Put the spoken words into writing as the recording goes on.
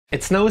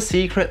It's no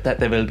secret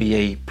that there will be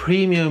a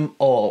premium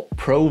or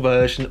pro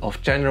version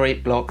of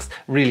GenerateBlocks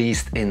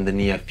released in the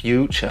near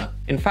future.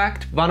 In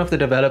fact, one of the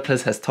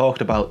developers has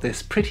talked about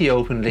this pretty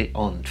openly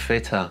on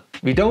Twitter.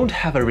 We don't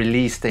have a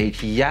release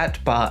date yet,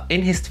 but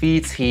in his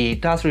tweets he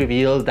does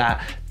reveal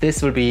that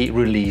this will be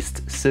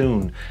released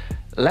soon.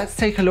 Let's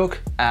take a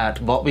look at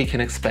what we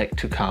can expect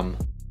to come.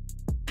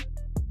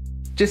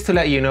 Just to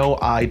let you know,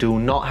 I do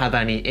not have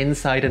any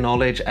insider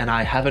knowledge and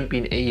I haven't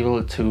been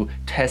able to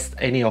test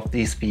any of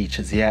these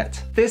features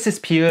yet. This is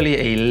purely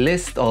a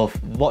list of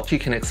what you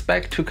can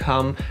expect to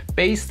come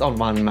based on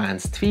one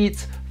man's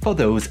tweets for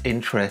those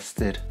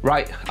interested.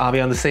 Right, are we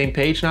on the same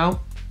page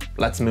now?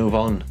 Let's move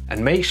on.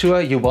 And make sure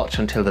you watch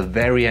until the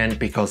very end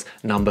because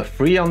number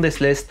 3 on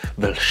this list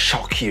will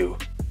shock you.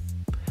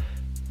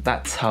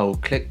 That's how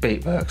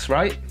clickbait works,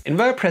 right? In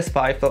WordPress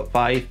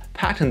 5.5,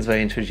 patterns were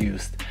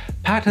introduced.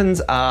 Patterns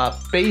are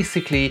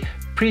basically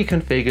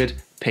pre-configured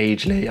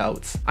page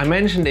layouts. I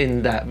mentioned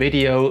in that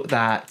video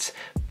that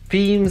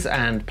themes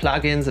and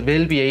plugins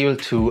will be able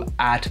to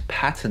add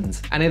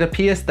patterns, and it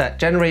appears that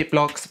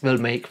GenerateBlocks will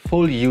make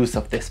full use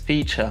of this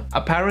feature.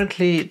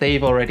 Apparently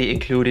they've already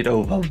included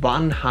over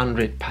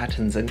 100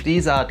 patterns, and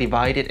these are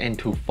divided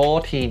into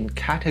 14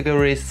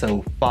 categories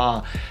so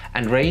far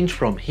and range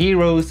from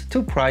heroes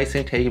to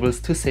pricing tables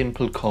to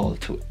simple call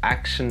to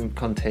action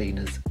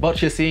containers.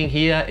 What you're seeing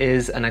here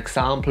is an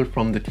example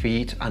from the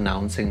tweet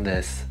announcing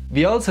this.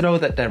 We also know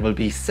that there will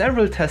be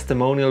several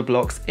testimonial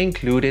blocks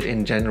included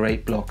in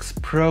GenerateBlocks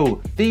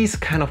Pro. These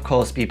can of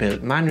course be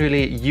built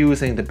manually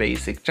using the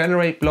basic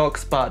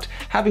GenerateBlocks, but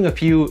having a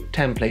few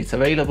templates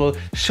available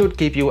should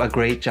give you a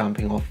great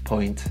jumping off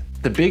point.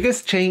 The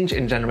biggest change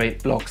in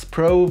GenerateBlocks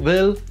Pro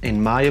will,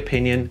 in my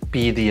opinion,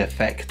 be the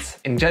effects.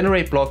 In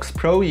GenerateBlocks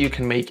Pro you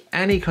can make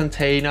any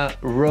container,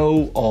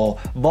 row or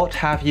what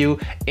have you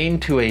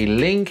into a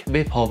link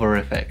with hover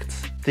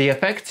effects. The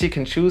effects you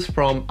can choose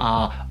from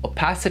are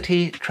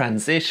opacity,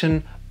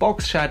 transition,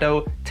 box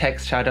shadow,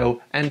 text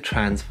shadow and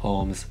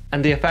transforms.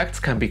 And the effects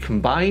can be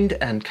combined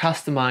and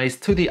customized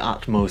to the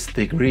utmost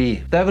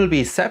degree. There will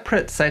be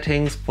separate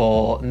settings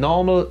for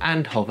normal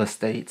and hover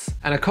states.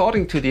 And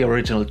according to the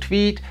original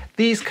tweet,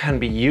 these can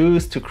be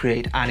used to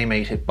create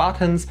animated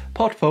buttons,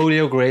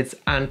 portfolio grids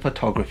and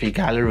photography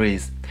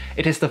galleries.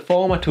 It is the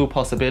former two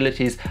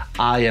possibilities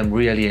I am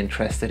really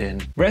interested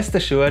in. Rest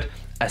assured,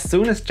 as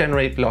soon as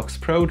GenerateBlocks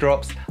Pro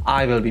drops,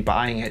 I will be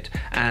buying it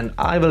and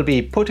I will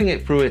be putting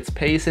it through its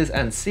paces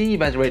and see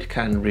whether it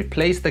can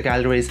replace the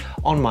galleries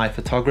on my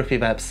photography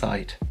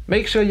website.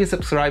 Make sure you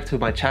subscribe to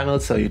my channel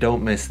so you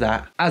don't miss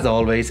that. As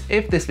always,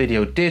 if this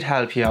video did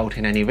help you out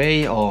in any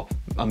way or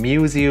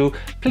amuse you,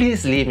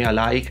 please leave me a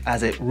like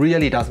as it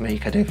really does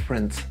make a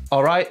difference.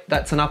 Alright,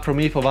 that's enough from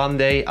me for one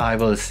day. I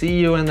will see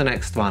you in the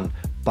next one.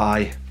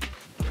 Bye.